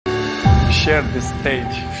shared this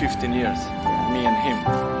stage 15 years, me and him.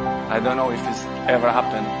 I don't know if it's ever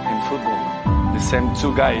happened in football. The same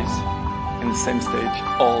two guys in the same stage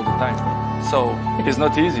all the time. So it's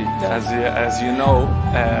not easy, as you know.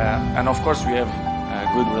 And of course we have a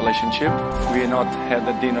good relationship. We not had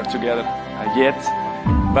a dinner together yet,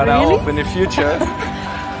 but really? I hope in the future.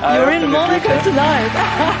 You're in Monaco tonight.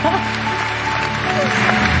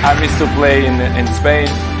 I miss to play in Spain.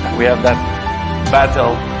 We have that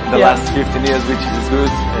battle the last 15 years, which is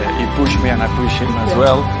good. He pushed me and I push him as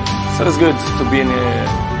well. So it's good to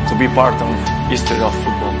be part of history of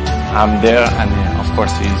football. I'm there, and of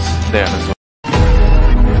course he's there as well.